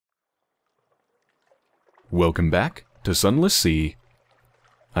Welcome back to Sunless Sea.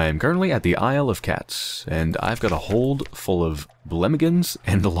 I am currently at the Isle of Cats, and I've got a hold full of Blemmigans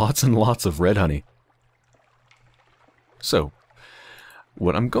and lots of red honey. So,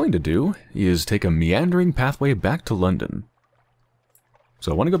 what I'm going to do is take a meandering pathway back to London.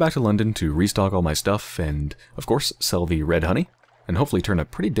 So I want to go back to London to restock all my stuff and, of course, sell the red honey, and hopefully turn a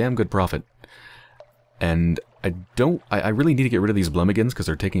pretty damn good profit. And I really need to get rid of these Blemmigans because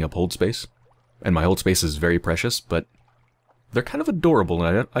they're taking up hold space. And my hold space is very precious, but they're kind of adorable,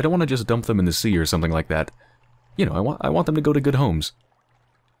 and I don't want to just dump them in the sea or something like that. You know, I want them to go to good homes.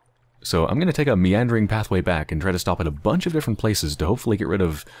 So I'm going to take a meandering pathway back and try to stop at a bunch of different places to hopefully get rid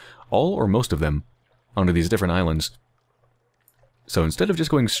of all or most of them onto these different islands. So instead of just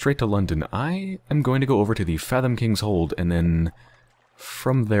going straight to London, I am going to go over to the Fathom King's Hold, and then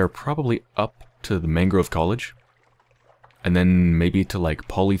from there probably up to the Mangrove College. And then maybe to like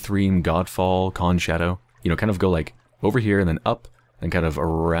Polythreme, Godfall, Con Shadow. You know, kind of go like over here and then up and kind of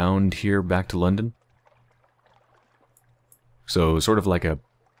around here back to London. So sort of like a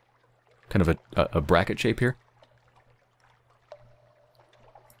kind of a bracket shape here.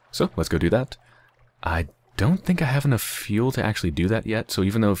 So let's go do that. I don't think I have enough fuel to actually do that yet. So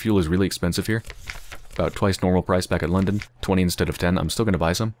even though fuel is really expensive here, about twice normal price back at London, 20 instead of 10, I'm still going to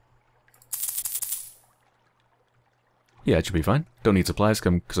buy some. Yeah, it should be fine. Don't need supplies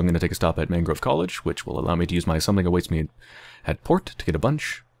because I'm going to take a stop at Mangrove College, which will allow me to use my Something Awaits Me at Port to get a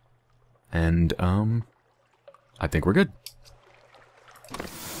bunch. And, I think we're good.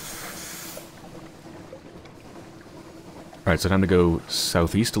 Alright, so time to go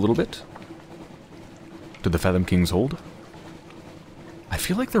southeast a little bit. To the Fathom King's Hold. I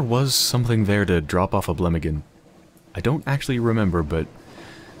feel like there was something there to drop off a Blemigan. I don't actually remember, but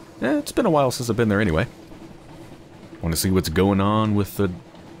it's been a while since I've been there anyway. Want to see what's going on with the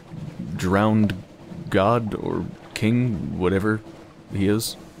drowned god or king, whatever he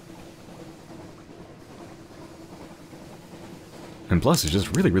is. And plus, it's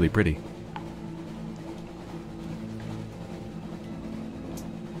just really pretty.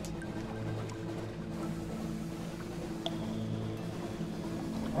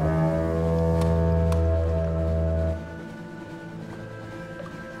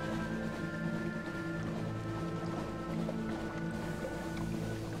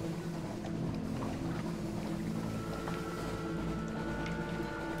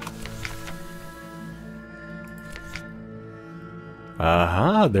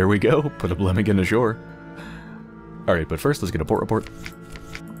 Aha, there we go. Put a Blemigan ashore. Alright, but first let's get a port report.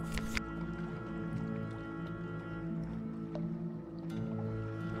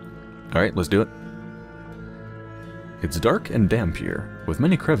 Alright, let's do it. It's dark and damp here, with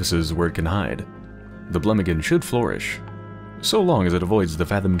many crevices where it can hide. The Blemigan should flourish, so long as it avoids the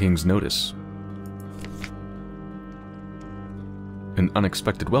Fathom King's notice. An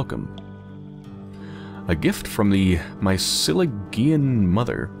unexpected welcome. A gift from the Myceligian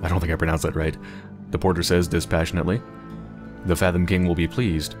mother. I don't think I pronounced that right. The porter says dispassionately. The Fathom King will be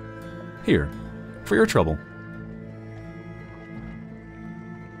pleased. Here, for your trouble.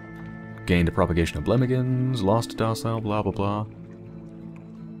 Gained a propagation of Blemmigans, lost a docile, blah blah blah.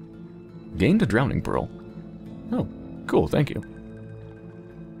 Gained a drowning pearl. Oh, cool, thank you.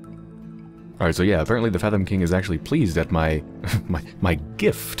 Alright, so yeah, apparently the Fathom King is actually pleased at my my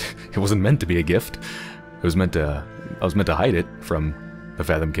gift. It wasn't meant to be a gift. I was meant to hide it from the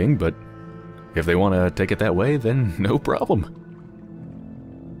Fathom King, but if they want to take it that way, then no problem.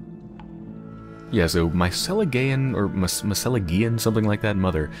 Yeah, so Myceligian or Myceligian, something like that,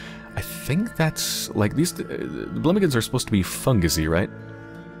 mother. I think that's like these. The Blemmigans are supposed to be fungusy, right?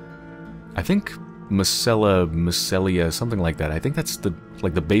 I think Mycelia, something like that. I think that's the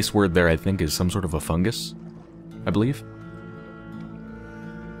base word there. I think is some sort of a fungus, I believe.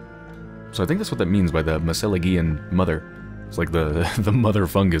 So I think that's what that means by the Myceligian mother. It's like the mother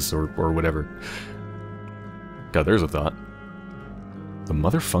fungus or whatever. God, there's a thought. The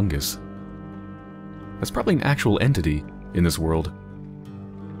mother fungus. That's probably an actual entity in this world.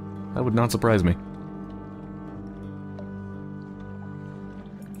 That would not surprise me.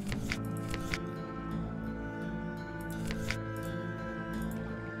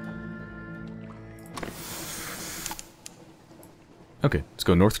 Okay, let's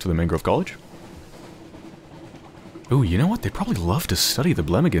go north to the Mangrove College. Ooh, you know what? They'd probably love to study the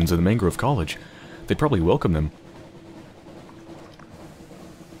Blemmigans in the Mangrove College. They'd probably welcome them.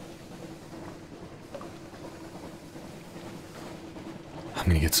 I'm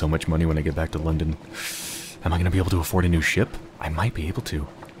gonna get so much money when I get back to London. Am I gonna be able to afford a new ship? I might be able to.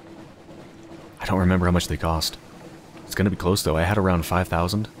 I don't remember how much they cost. It's gonna be close though. I had around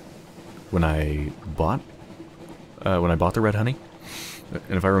 5,000 when I bought when I bought the red honey.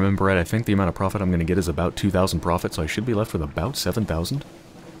 And if I remember right, I think the amount of profit I'm going to get is about 2,000 profit, so I should be left with about 7,000.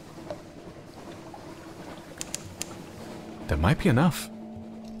 That might be enough.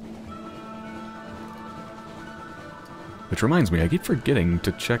 Which reminds me, I keep forgetting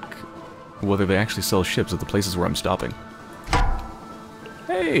to check whether they actually sell ships at the places where I'm stopping.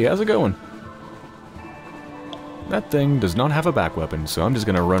 Hey, how's it going? That thing does not have a back weapon, so I'm just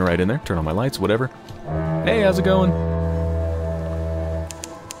gonna run right in there, turn on my lights, whatever. Hey, how's it going?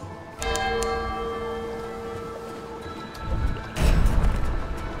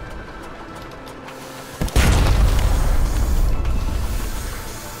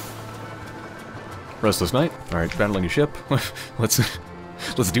 Restless night. Alright, battling a ship. Let's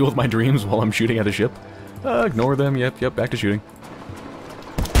deal with my dreams while I'm shooting at a ship. Ignore them. Yep, back to shooting.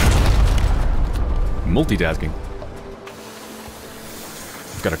 Multitasking.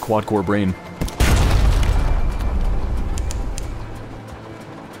 I've got a quad-core brain.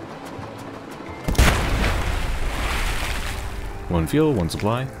 One fuel, one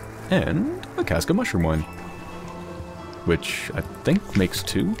supply, and a cask of mushroom wine. Which I think makes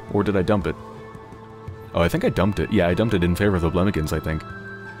 2, or did I dump it? Oh, I think I dumped it. Yeah, I dumped it in favor of the Blemmigans, I think.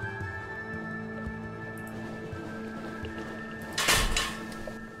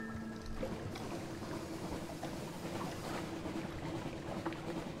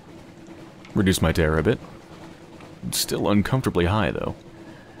 Reduce my terror a bit. It's still uncomfortably high, though.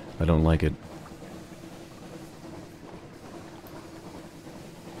 I don't like it.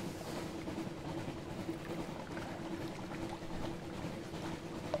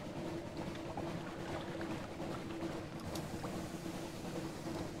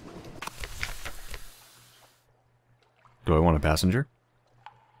 Do I want a passenger?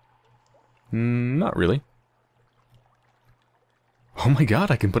 Not really. Oh my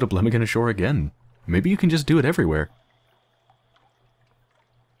god, I can put a Blemmigans ashore again. Maybe you can just do it everywhere.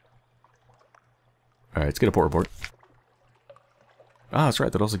 Alright, let's get a port report. Ah, that's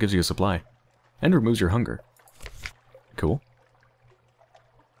right, that also gives you a supply. And removes your hunger. Cool.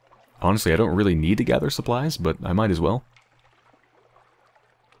 Honestly, I don't really need to gather supplies, but I might as well.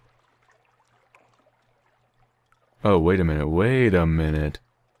 Oh, wait a minute, wait a minute.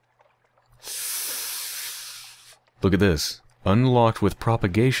 Look at this. Unlocked with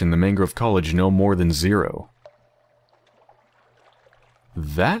propagation, the mangrove college no more than 0.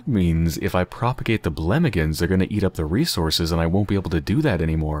 That means if I propagate the Blemmigans, they're going to eat up the resources and I won't be able to do that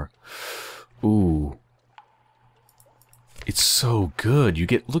anymore. Ooh. It's so good. You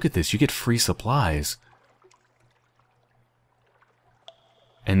get, look at this, you get free supplies.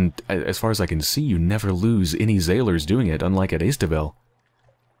 And as far as I can see, you never lose any Zailers doing it, unlike at Aestavel.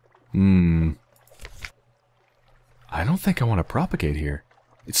 I don't think I want to propagate here.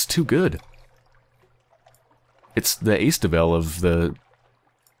 It's too good. It's the Aestavel of the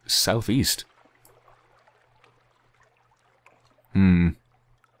southeast. I mean,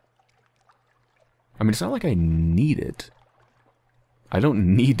 it's not like I need it. I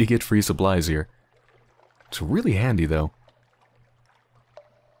don't need to get free supplies here. It's really handy, though.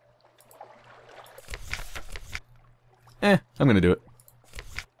 I'm gonna do it.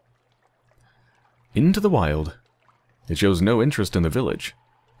 Into the wild. It shows no interest in the village.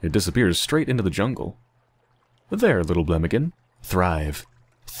 It disappears straight into the jungle. There, little Blemmigan. Thrive.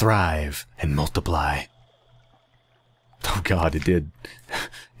 Thrive and multiply. Oh god, it did.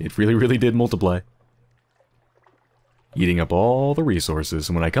 It really, really did multiply. Eating up all the resources,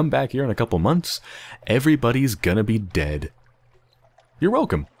 and when I come back here in a couple months, everybody's gonna be dead. You're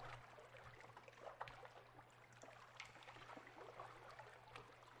welcome.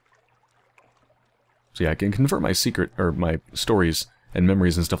 So yeah, I can convert my secret, or my stories and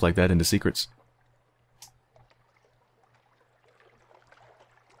memories and stuff like that into secrets.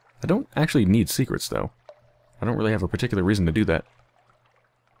 I don't actually need secrets, though. I don't really have a particular reason to do that.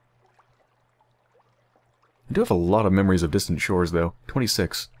 I do have a lot of memories of distant shores, though.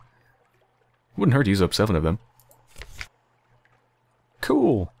 26. Wouldn't hurt to use up 7 of them.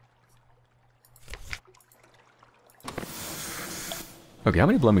 Cool! Okay, how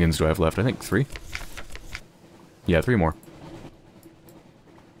many Blemmigans do I have left? I think 3. Yeah, 3 more.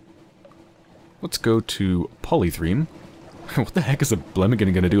 Let's go to Polythreme. What the heck is a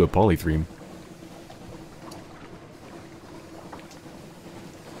Blemmigan gonna do at Polythreme?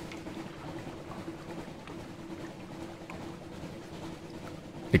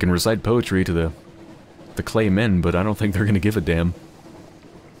 It can recite poetry to the clay men, but I don't think they're gonna give a damn.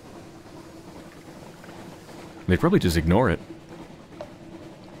 They'd probably just ignore it.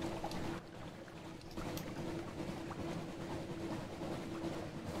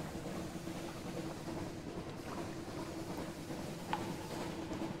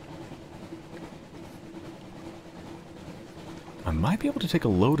 I might be able to take a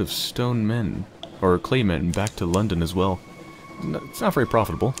load of stone men, or clay men, back to London as well. It's not very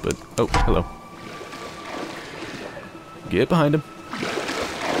profitable, but... Oh, hello. Get behind him.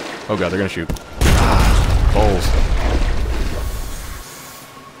 Oh god, they're gonna shoot. Ah, balls.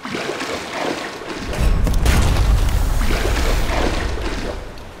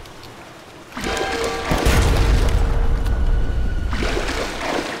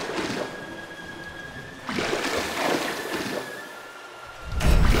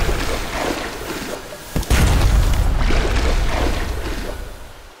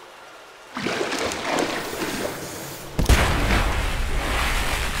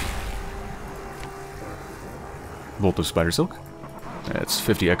 Volt of Spider Silk. That's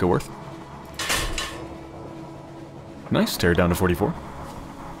 50 Echo worth. Nice, tear it down to 44.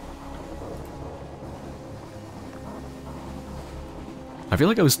 I feel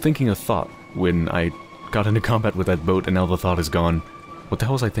like I was thinking a thought when I got into combat with that boat and now the thought is gone. What the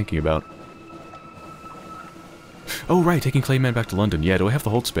hell was I thinking about? Oh right, taking Clayman back to London. Yeah, do I have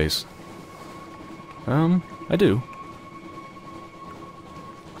the hold space? I do.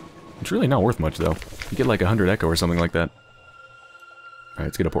 It's really not worth much though. You get like 100 Echo or something like that. Alright,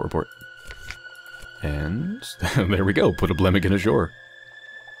 let's get a port report. And there we go, put a Blemmigan ashore.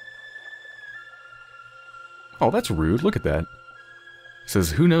 Oh, that's rude, look at that. It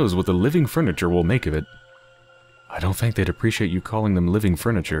says, who knows what the living furniture will make of it. I don't think they'd appreciate you calling them living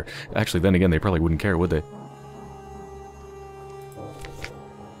furniture. Actually, then again, they probably wouldn't care, would they?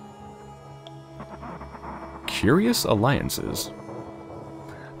 Curious alliances.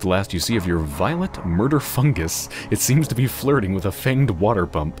 The last you see of your violet murder fungus, it seems to be flirting with a fanged water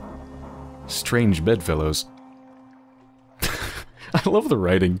pump. Strange bedfellows. I love the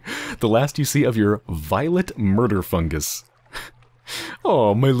writing. The last you see of your violet murder fungus.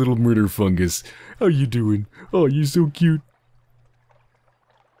 Oh, my little murder fungus. How you doing? Oh, you're so cute.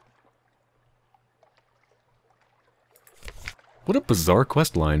 What a bizarre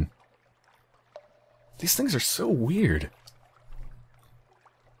quest line. These things are so weird.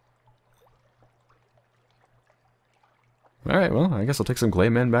 Alright, well, I guess I'll take some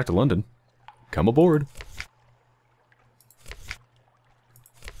Claymen back to London. Come aboard.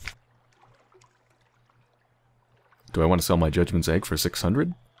 Do I want to sell my Judgment's Egg for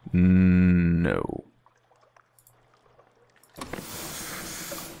 600? No.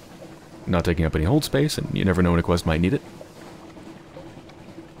 Not taking up any hold space, and you never know when a quest might need it.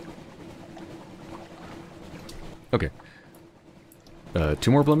 Okay.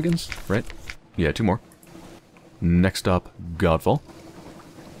 2 more Blemmigans, right? Yeah, 2 more. Next up, Godfall.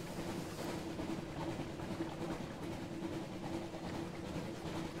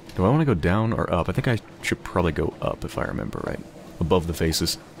 Do I want to go down or up? I think I should probably go up if I remember right. Above the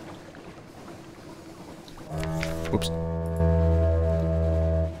faces. Whoops.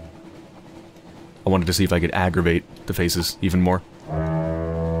 I wanted to see if I could aggravate the faces even more.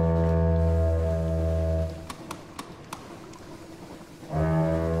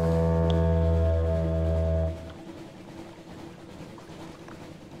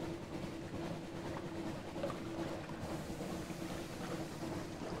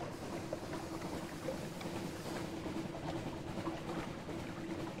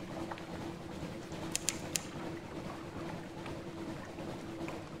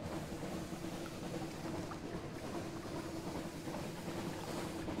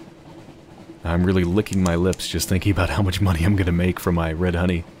 I'm really licking my lips just thinking about how much money I'm gonna make from my red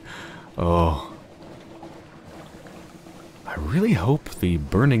honey. Oh. I really hope the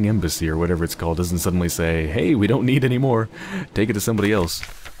Burning Embassy, or whatever it's called, doesn't suddenly say, hey, we don't need any more. Take it to somebody else.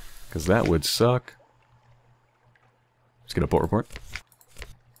 Because that would suck. Let's get a port report.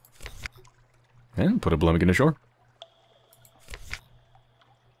 And put a Blemmigan ashore.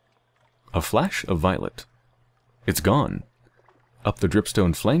 A flash of violet. It's gone. Up the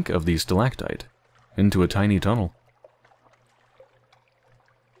dripstone flank of the stalactite, into a tiny tunnel.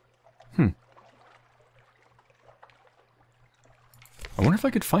 I wonder if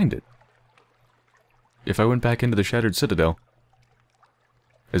I could find it. If I went back into the Shattered Citadel.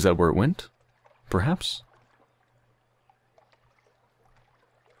 Is that where it went? Perhaps?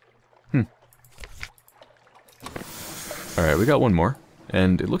 Alright, we got one more.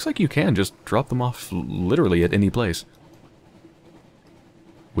 And it looks like you can just drop them off literally at any place.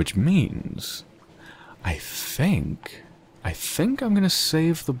 Which means, I think I'm gonna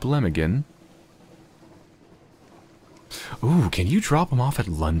save the Blemmigan. Ooh, can you drop them off at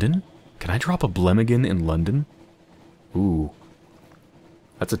London? Can I drop a Blemmigan in London? Ooh.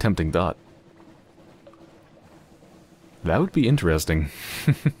 That's a tempting thought. That would be interesting.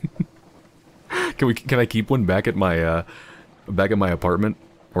 Can I keep one back at my back at my apartment,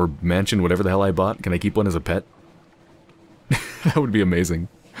 or mansion, whatever the hell I bought. Can I keep one as a pet? That would be amazing.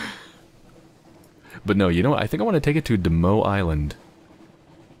 But no, you know what? I think I want to take it to Demo Island.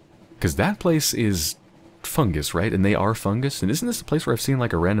 Because that place is fungus, right? And they are fungus. And isn't this the place where I've seen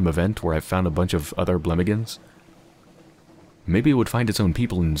like a random event where I've found a bunch of other Blemmigans? Maybe it would find its own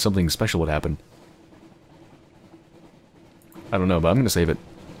people and something special would happen. I don't know, but I'm going to save it.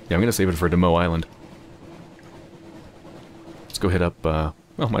 Yeah, I'm going to save it for Demo Island. Let's go hit up, well,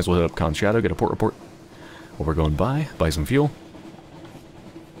 might as well hit up Khan's Shadow, get a port report. While we're going by, buy some fuel.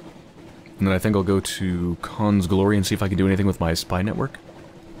 And then I think I'll go to Khan's Glory and see if I can do anything with my spy network.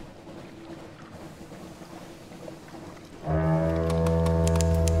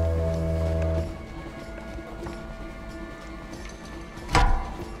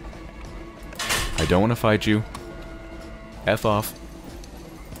 I don't want to fight you. F off.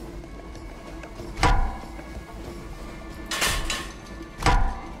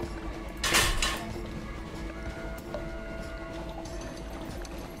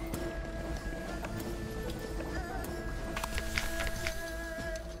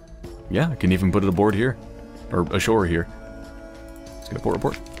 Yeah, I can even put it aboard here. Or ashore here. Let's get a port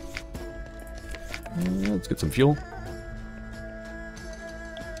report. Let's get some fuel.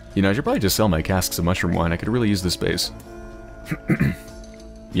 You know, I should probably just sell my casks of mushroom wine. I could really use this space.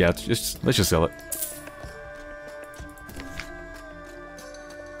 Yeah, let's just sell it.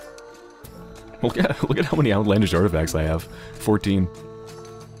 Look at how many outlandish artifacts I have. 14.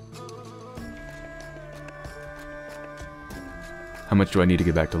 How much do I need to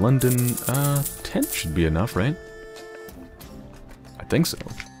get back to London? 10 should be enough, right? I think so.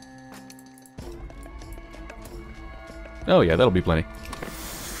 Oh yeah, that'll be plenty.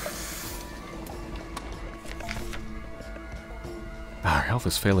 Our health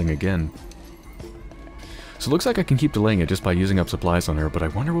is failing again. So it looks like I can keep delaying it just by using up supplies on her, but I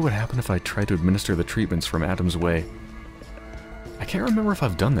wonder what would happen if I tried to administer the treatments from Adam's Way. I can't remember if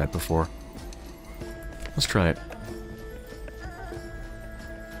I've done that before. Let's try it.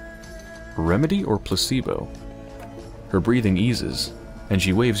 Remedy or placebo? Her breathing eases, and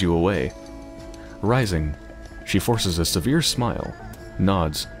she waves you away. Rising, she forces a severe smile,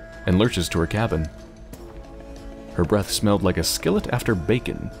 nods, and lurches to her cabin. Her breath smelled like a skillet after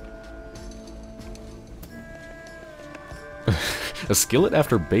bacon. A skillet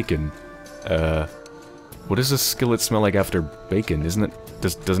after bacon? What does a skillet smell like after bacon?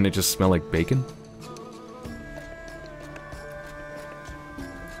 Doesn't it just smell like bacon?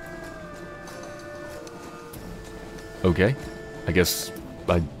 Okay, I guess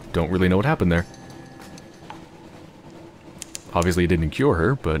I don't really know what happened there. Obviously it didn't cure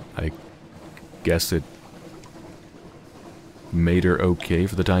her, but I guess it made her okay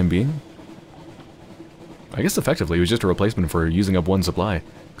for the time being. I guess effectively it was just a replacement for using up one supply,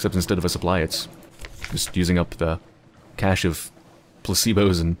 except instead of a supply it's just using up the cache of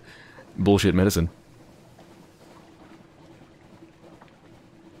placebos and bullshit medicine.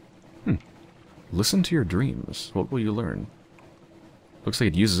 Listen to your dreams. What will you learn? Looks like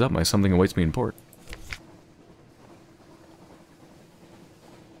it uses up my something awaits me in port.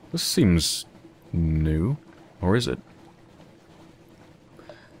 This seems new. Or is it?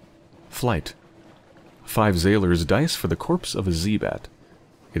 Flight. 5 Zailers dice for the corpse of a Zeebat.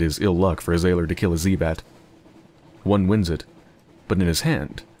 It is ill luck for a Zailer to kill a Zeebat. One wins it, but in his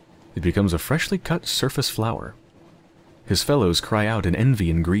hand, it becomes a freshly cut surface flower. His fellows cry out in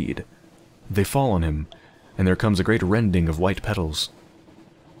envy and greed. They fall on him, and there comes a great rending of white petals.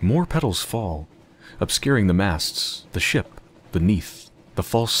 More petals fall, obscuring the masts, the ship, beneath, the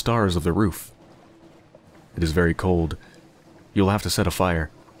false stars of the roof. It is very cold. You'll have to set a fire.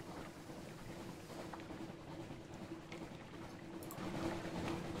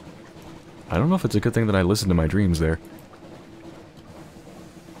 I don't know if it's a good thing that I listened to my dreams there.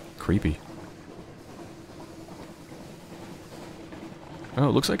 Creepy. Oh,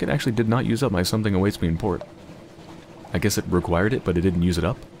 it looks like it actually did not use up my something awaits me in port. I guess it required it, but it didn't use it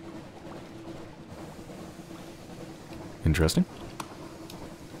up. Interesting.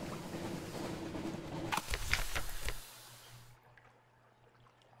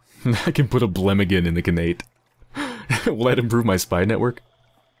 I can put a Blemigan in the Canate. Will that improve my spy network?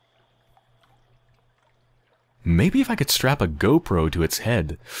 Maybe if I could strap a GoPro to its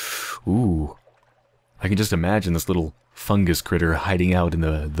head. Ooh. I can just imagine this little fungus critter hiding out in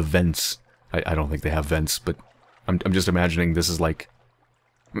the vents. I don't think they have vents, but I'm just imagining this is like...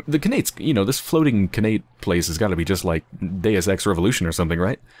 The Canate's, you know, this floating Canate place has got to be just like Deus Ex Revolution or something,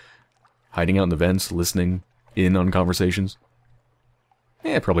 right? Hiding out in the vents, listening in on conversations.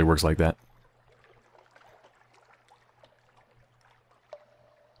 Yeah, it probably works like that.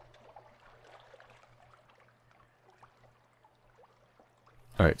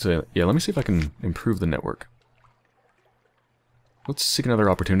 Alright, so yeah, let me see if I can improve the network. Let's seek another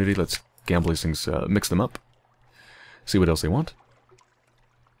opportunity. Let's gamble these things, mix them up. See what else they want.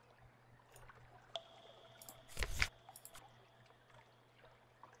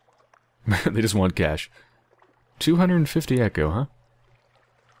 They just want cash. 250 echo, huh?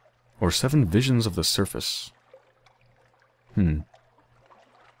 Or 7 visions of the surface.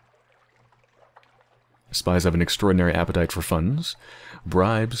 Spies have an extraordinary appetite for funds,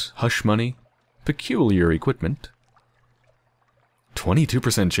 bribes, hush money, peculiar equipment.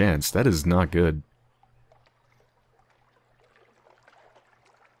 22% chance, that is not good.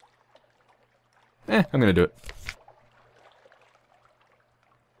 I'm gonna do it.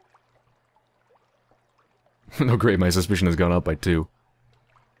 Oh great, my suspicion has gone up by 2.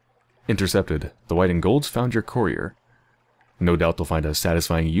 Intercepted. The white and golds found your courier. No doubt they'll find a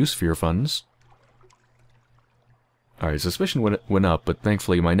satisfying use for your funds. Alright, suspicion went up, but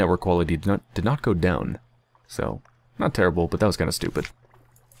thankfully my network quality did not go down. So, not terrible, but that was kind of stupid.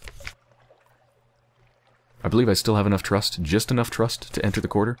 I believe I still have enough trust, just enough trust, to enter the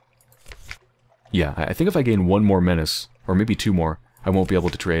quarter. Yeah, I think if I gain 1 more menace, or maybe 2 more, I won't be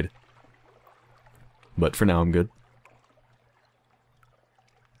able to trade. But for now, I'm good.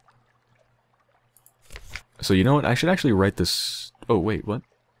 So you know what? I should actually write this... Oh, wait, what?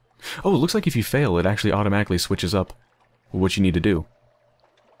 Oh, it looks like if you fail, it actually automatically switches up what you need to do.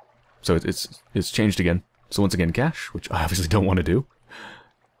 So it's changed again. So once again, cash, which I obviously don't want to do.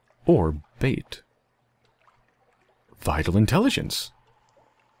 Or bait. Vital intelligence.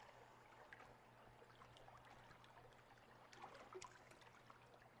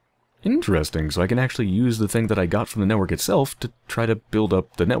 Interesting, so I can actually use the thing that I got from the network itself to try to build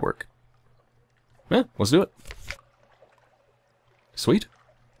up the network. Yeah, let's do it. Sweet.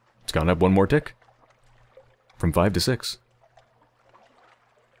 It's gone up 1 more tick. From 5 to 6.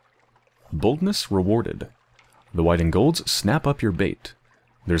 Boldness rewarded. The white and golds snap up your bait.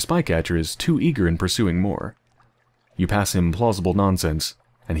 Their spycatcher is too eager in pursuing more. You pass him plausible nonsense,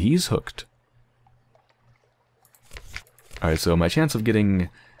 and he's hooked. Alright, so my chance of getting...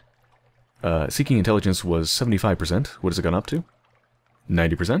 seeking intelligence was 75%. What has it gone up to?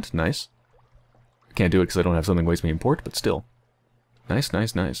 90%. Nice. Can't do it because I don't have something waste me import, but still. Nice,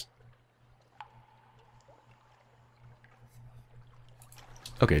 nice, nice.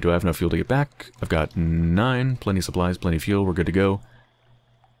 Okay, do I have enough fuel to get back? I've got 9, plenty of supplies, plenty of fuel, we're good to go.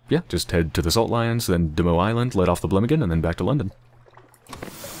 Yeah, just head to the Salt Lions, then Demo Island, let off the Blemmigans, and then back to London.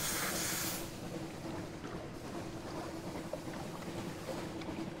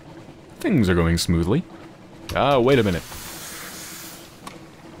 Things are going smoothly. Ah, wait a minute.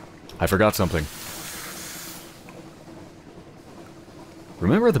 I forgot something.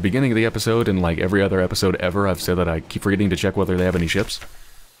 Remember at the beginning of the episode, and like every other episode ever, I've said that I keep forgetting to check whether they have any ships?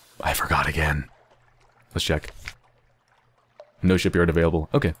 I forgot again. Let's check. No shipyard available.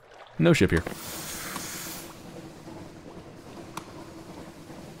 Okay, no ship here.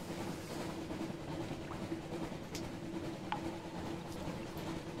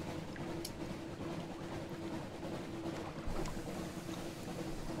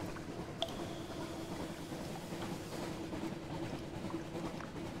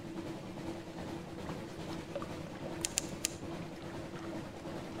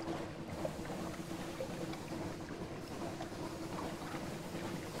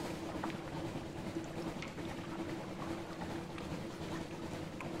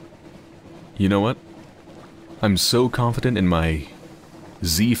 You know what? I'm so confident in my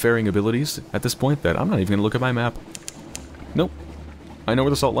Z-faring abilities at this point that I'm not even going to look at my map. Nope. I know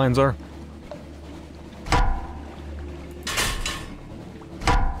where the salt lines are.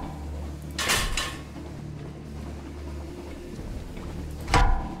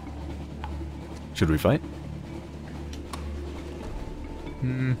 Should we fight?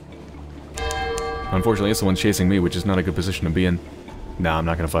 Unfortunately, it's the one chasing me, which is not a good position to be in. Nah, I'm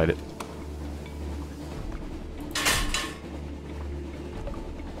not going to fight it.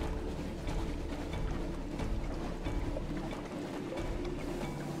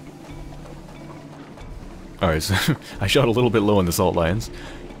 Alright, so I shot a little bit low on the Salt Lions.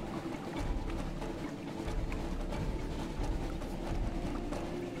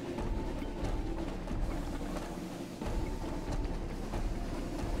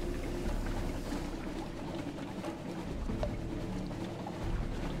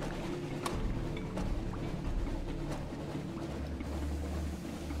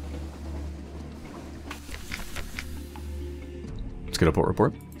 Let's get a port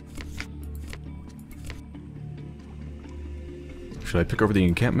report. Should I pick over the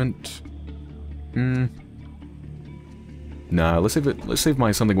encampment? Nah, let's save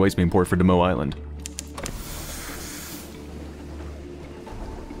my something waste beam port for Demo Island.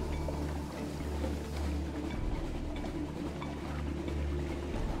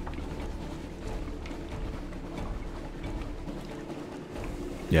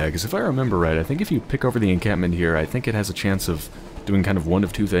 Yeah, because if I remember right, I think if you pick over the encampment here, I think it has a chance of doing kind of one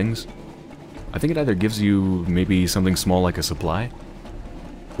of two things. I think it either gives you maybe something small like a supply,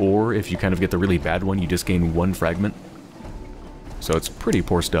 or if you kind of get the really bad one, you just gain one fragment. So it's pretty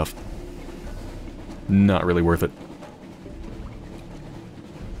poor stuff. Not really worth it.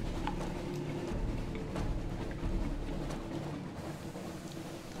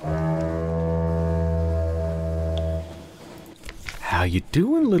 How you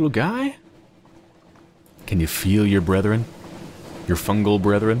doing, little guy? Can you feel your brethren? Your fungal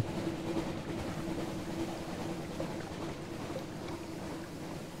brethren?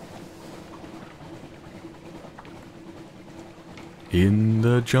 In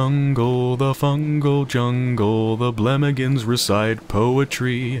the jungle, the fungal jungle, the Blemmigans recite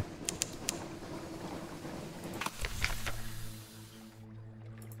poetry.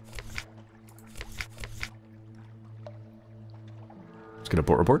 Let's get a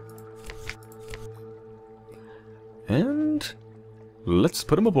port report. And let's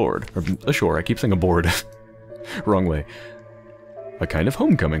put him aboard. Or ashore, I keep saying aboard. Wrong way. A kind of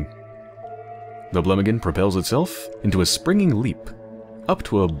homecoming. The Blemmigan propels itself into a springing leap, up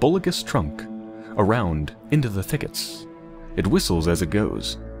to a bulbous trunk, around into the thickets. It whistles as it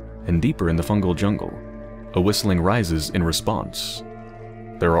goes, and deeper in the fungal jungle, a whistling rises in response.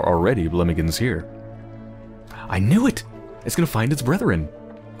 There are already Blemmigans here. I knew it! It's gonna find its brethren!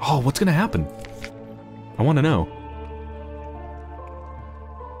 Oh, what's gonna happen? I want to know.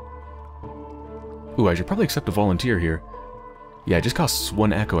 Ooh, I should probably accept a volunteer here. Yeah, it just costs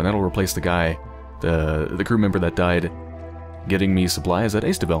 1 echo, and that'll replace the guy, the crew member that died getting me supplies at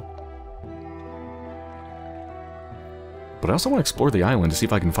Aestabel. But I also want to explore the island to see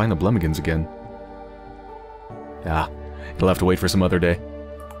if I can find the Blemmigans again. Ah, you'll have to wait for some other day.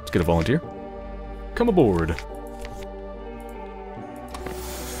 Let's get a volunteer. Come aboard.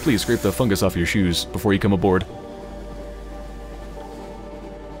 Please scrape the fungus off your shoes before you come aboard.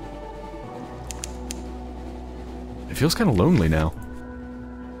 It feels kind of lonely now.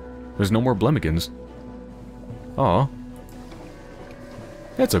 There's no more Blemmigans. Aw.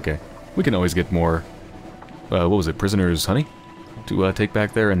 That's okay. We can always get more, what was it, prisoners' honey? To take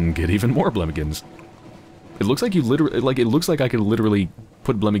back there and get even more Blemmigans. It looks like you literally, it looks like I could literally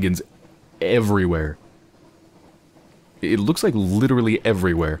put Blemmigans everywhere. It looks like literally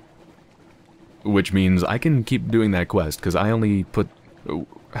everywhere. Which means I can keep doing that quest, because I only put,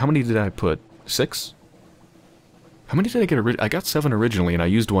 how many did I put? 6? How many did I get? I got 7 originally, and I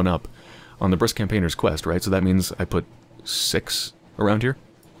used 1 up on the Brisk Campaigner's quest, right? So that means I put 6 around here.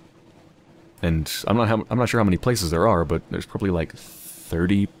 And I'm not sure how many places there are, but there's probably like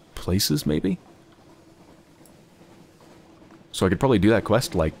 30 places, maybe? So I could probably do that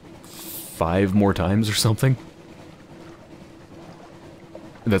quest like 5 more times or something.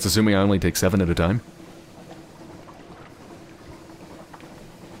 That's assuming I only take 7 at a time.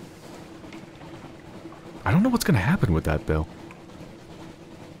 I don't know what's going to happen with that, though.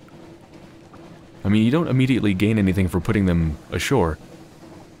 I mean, you don't immediately gain anything for putting them ashore.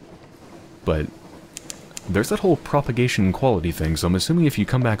 But there's that whole propagation quality thing, so I'm assuming if you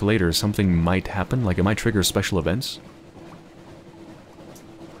come back later, something might happen, like it might trigger special events.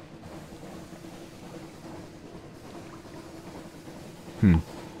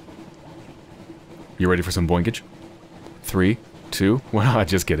 You ready for some boinkage? 3, 2, well,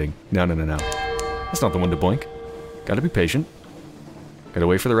 just kidding. No. That's not the one to boink. Gotta be patient. Gotta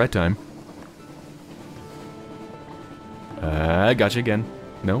wait for the right time. I gotcha again.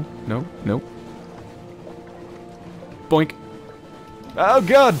 No. Boink. Oh,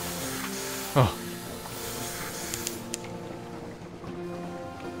 God! Oh.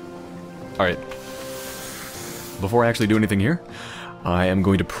 Alright. Before I actually do anything here, I am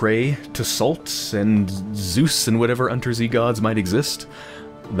going to pray to Salt and Zeus and whatever Untersea gods might exist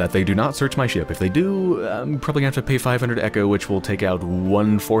that they do not search my ship. If they do, I'm probably going to have to pay 500 echo, which will take out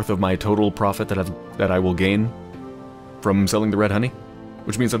 1/4 of my total profit that I will gain from selling the red honey.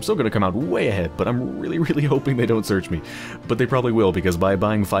 Which means I'm still going to come out way ahead, but I'm really hoping they don't search me. But they probably will, because by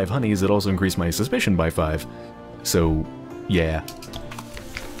buying 5 honeys, it also increased my suspicion by 5. So, yeah.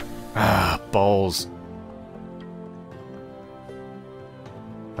 Ah, balls.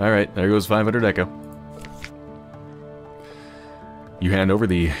 Alright, there goes 500 echo. You hand over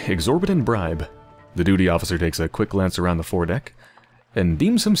the exorbitant bribe. The duty officer takes a quick glance around the foredeck, and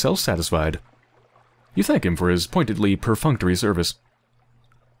deems himself satisfied. You thank him for his pointedly perfunctory service.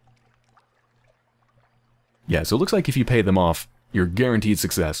 Yeah, so it looks like if you pay them off, you're guaranteed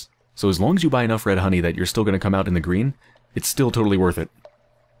success. So as long as you buy enough red honey that you're still going to come out in the green, it's still totally worth it.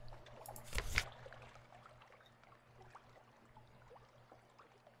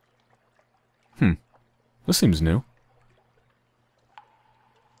 This seems new.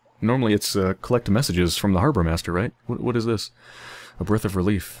 Normally it's collect messages from the Harbor Master, right? What is this? A breath of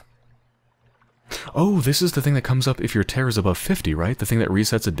relief. Oh, this is the thing that comes up if your tear is above 50, right? The thing that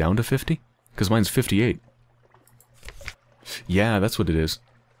resets it down to 50? Because mine's 58. Yeah, that's what it is.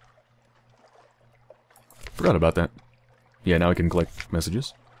 Forgot about that. Yeah, now I can collect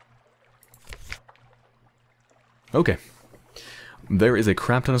messages. Okay. There is a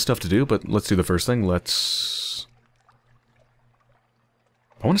crap ton of stuff to do, but let's do the first thing. Let's...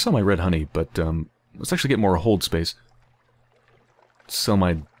 I want to sell my red honey, but let's actually get more hold space. Sell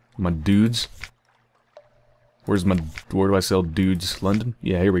my dudes. Where do I sell dudes? London?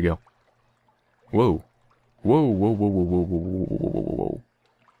 Yeah, here we go. Whoa. Whoa, whoa, whoa, whoa, whoa, whoa, whoa, whoa, whoa, whoa.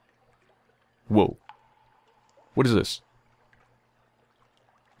 Whoa. What is this?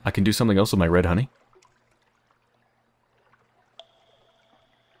 I can do something else with my red honey?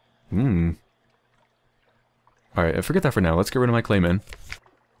 Alright, forget that for now. Let's get rid of my clayman.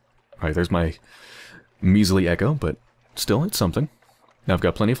 Alright, there's my measly echo, but still, it's something. Now I've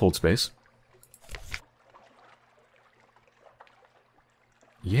got plenty of hold space.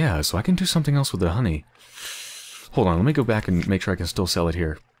 Yeah, so I can do something else with the honey. Hold on, let me go back and make sure I can still sell it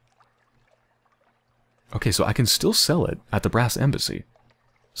here. Okay, so I can still sell it at the Brass Embassy.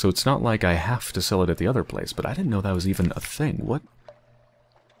 So it's not like I have to sell it at the other place, but I didn't know that was even a thing.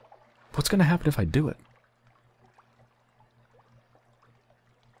 What's going to happen if I do it?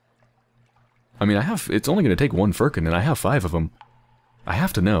 I mean, it's only going to take one firkin, and I have 5 of them. I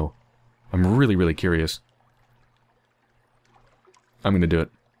have to know. I'm really, really curious. I'm going to do it.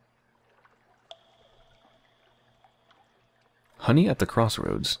 Honey at the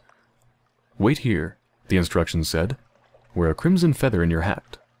crossroads. Wait here, the instructions said. Wear a crimson feather in your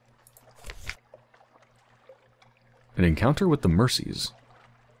hat. An encounter with the Mercies.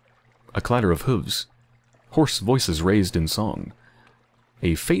 A clatter of hooves. Hoarse voices raised in song.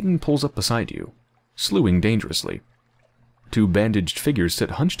 A phaeton pulls up beside you, slewing dangerously. 2 bandaged figures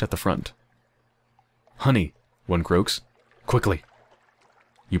sit hunched at the front. Honey, one croaks. Quickly.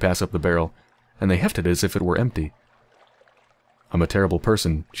 You pass up the barrel, and they heft it as if it were empty. I'm a terrible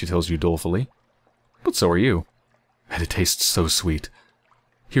person, she tells you dolefully. But so are you. And it tastes so sweet.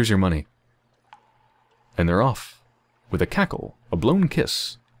 Here's your money. And they're off, with a cackle, a blown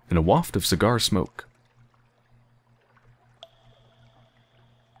kiss, and a waft of cigar smoke.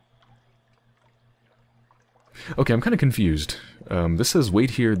 Okay, I'm kind of confused. This says,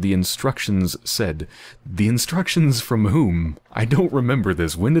 wait here, the instructions said. The instructions from whom? I don't remember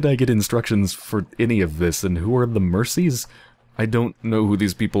this. When did I get instructions for any of this, and who are the Mercies? I don't know who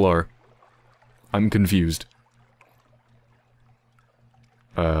these people are. I'm confused.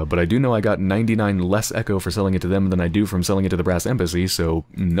 But I do know I got 99 less echo for selling it to them than I do from selling it to the Brass Embassy, so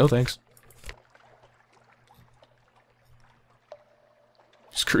no thanks.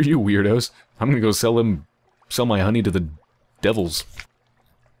 Screw you, weirdos. I'm gonna go sell my honey to the devils.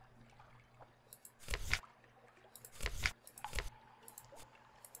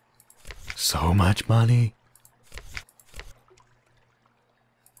 So much money.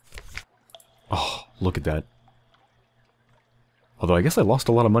 Oh, look at that. Although I guess I lost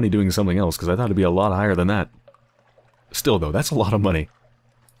a lot of money doing something else, because I thought it'd be a lot higher than that. Still, though, that's a lot of money.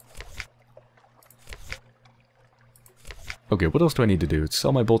 Okay, what else do I need to do?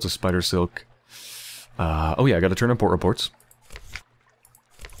 Sell my bolts of spider silk. Oh yeah, I gotta turn in port reports.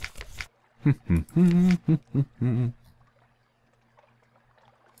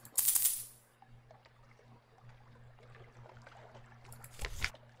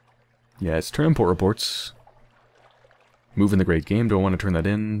 Yeah, it's turn in port reports. Move in the great game. Do I want to turn that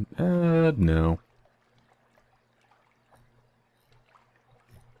in? No.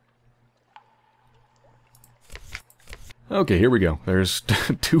 Okay, here we go. There's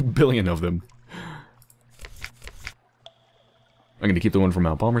 2 billion of them. I'm going to keep the one from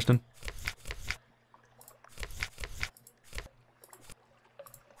Mount Palmerston.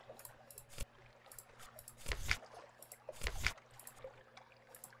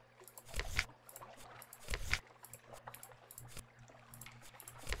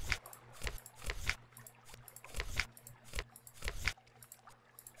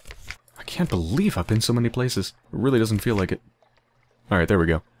 I can't believe I've been so many places. It really doesn't feel like it. Alright, there we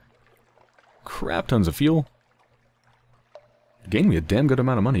go. Crap tons of fuel. Gained me a damn good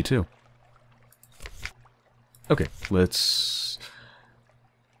amount of money, too. Okay, let's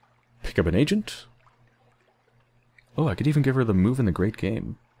pick up an agent. Oh, I could even give her the move in the Great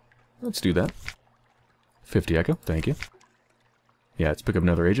Game. Let's do that. 50 echo, thank you. Yeah, let's pick up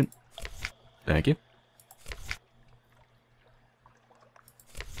another agent. Thank you.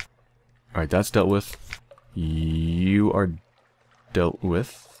 Alright, that's dealt with. You are dealt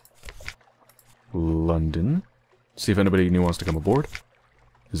with. London. See if anybody new wants to come aboard.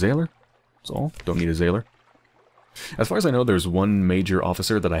 Zailer? That's all. Don't need a Zailer. As far as I know, there's one major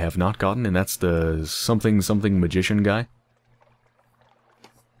officer that I have not gotten, and that's the something magician guy.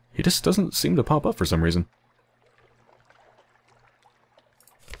 He just doesn't seem to pop up for some reason.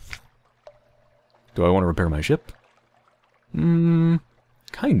 Do I want to repair my ship? Kinda.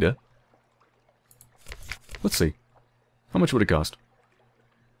 Let's see. How much would it cost?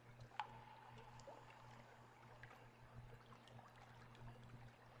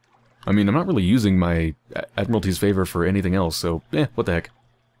 I mean, I'm not really using my Admiralty's favor for anything else, so, what the heck.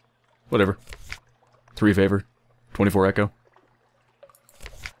 Whatever. 3 favor, 24 echo.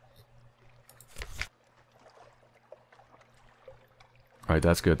 Alright,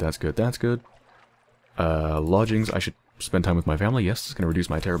 that's good, that's good, that's good. Lodgings, I should spend time with my family. Yes, it's going to reduce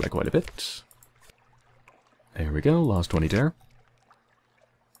my terror by quite a bit. There we go, lost 20 terror.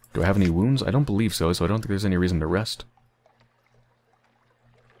 Do I have any wounds? I don't believe so, so I don't think there's any reason to rest.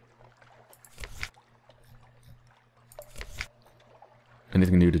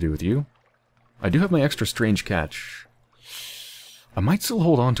 Anything new to do with you? I do have my extra strange catch. I might still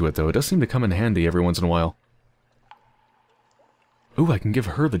hold on to it, though. It does seem to come in handy every once in a while. Ooh, I can give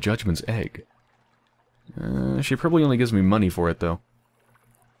her the Judgment's Egg. She probably only gives me money for it, though.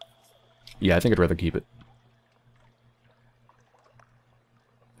 Yeah, I think I'd rather keep it.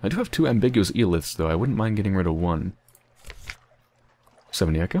 I do have 2 ambiguous Eoliths, though. I wouldn't mind getting rid of 1.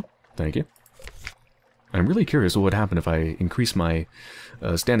 70 echo. Thank you. I'm really curious what would happen if I increase my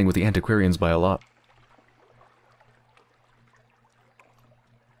standing with the antiquarians by a lot.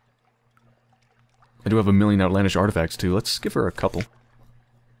 I do have a million outlandish artifacts, too. Let's give her a couple.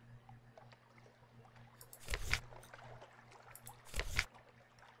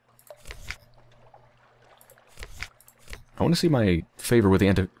 I want to see my favor with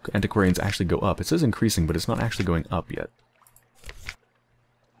the antiquarians actually go up. It says increasing, but it's not actually going up yet.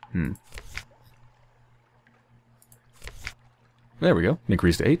 There we go.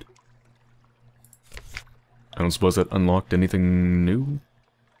 Increased to 8. I don't suppose that unlocked anything new?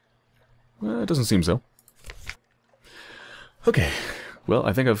 It doesn't seem so. Okay. Well,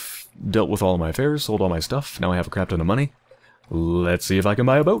 I think I've dealt with all of my affairs, sold all my stuff. Now I have a crap ton of money. Let's see if I can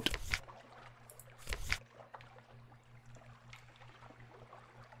buy a boat.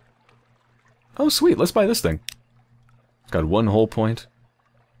 Oh, sweet. Let's buy this thing. It's got 1 hull point.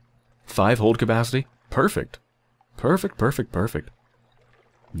 5 hold capacity. Perfect. Perfect, perfect, perfect.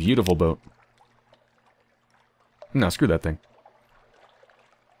 Beautiful boat. Now, screw that thing.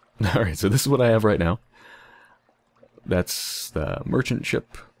 Alright, so this is what I have right now. That's the merchant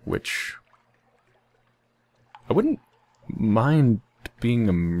ship, which... I wouldn't mind being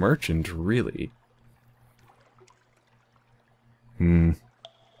a merchant, really. I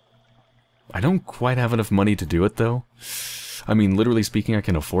don't quite have enough money to do it, though. I mean, literally speaking, I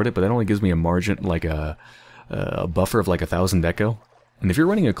can afford it, but that only gives me a margin, like a buffer of like 1,000 echo. And if you're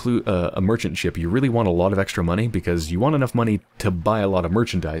running a merchant ship, you really want a lot of extra money, because you want enough money to buy a lot of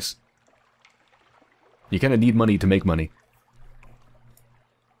merchandise. You kind of need money to make money.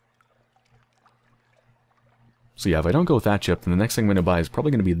 So yeah, if I don't go with that ship, then the next thing I'm going to buy is probably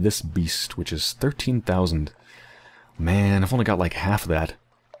going to be this beast, which is 13,000. Man, I've only got like half of that.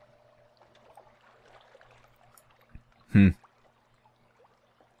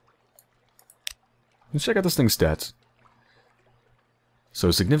 Let's check out this thing's stats.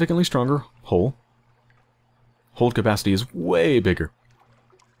 So, significantly stronger hull. Hold capacity is way bigger.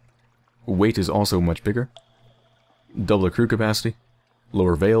 Weight is also much bigger. Double crew capacity.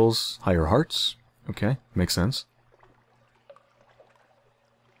 Lower veils, higher hearts. Okay, makes sense.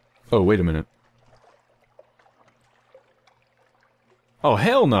 Oh, wait a minute. Oh,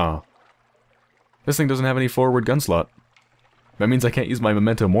 hell no! This thing doesn't have any forward gun slot. That means I can't use my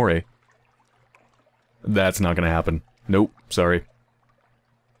Memento Mori. That's not gonna happen. Nope, sorry.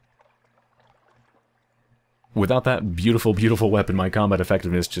 Without that beautiful, beautiful weapon, my combat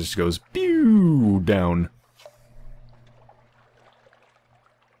effectiveness just goes pew down.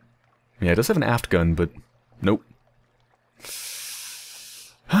 Yeah, it does have an aft gun, but nope.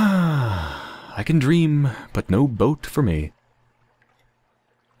 I can dream, but no boat for me.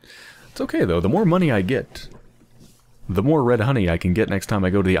 It's okay, though. The more money I get, the more red honey I can get next time I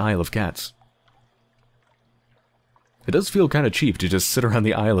go to the Isle of Cats. It does feel kind of cheap to just sit around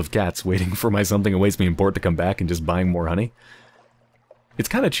the Isle of Cats waiting for my something awaits me in port to come back and just buying more honey. It's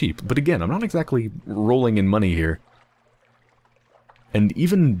kind of cheap, but again, I'm not exactly rolling in money here. And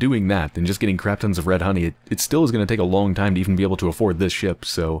even doing that and just getting crap tons of red honey, it still is going to take a long time to even be able to afford this ship,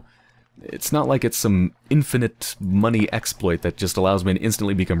 so it's not like it's some infinite money exploit that just allows me to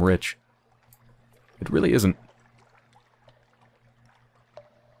instantly become rich. It really isn't.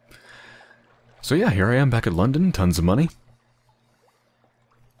 So yeah, here I am back at London, tons of money.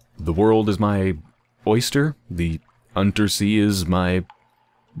 The world is my oyster, the undersea is my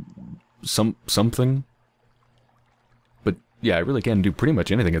something. But yeah, I really can do pretty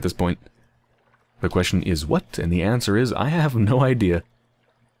much anything at this point. The question is what? And the answer is I have no idea.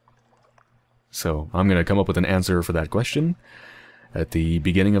 So I'm going to come up with an answer for that question at the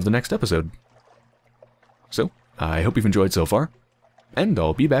beginning of the next episode. So, I hope you've enjoyed so far, and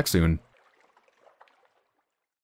I'll be back soon.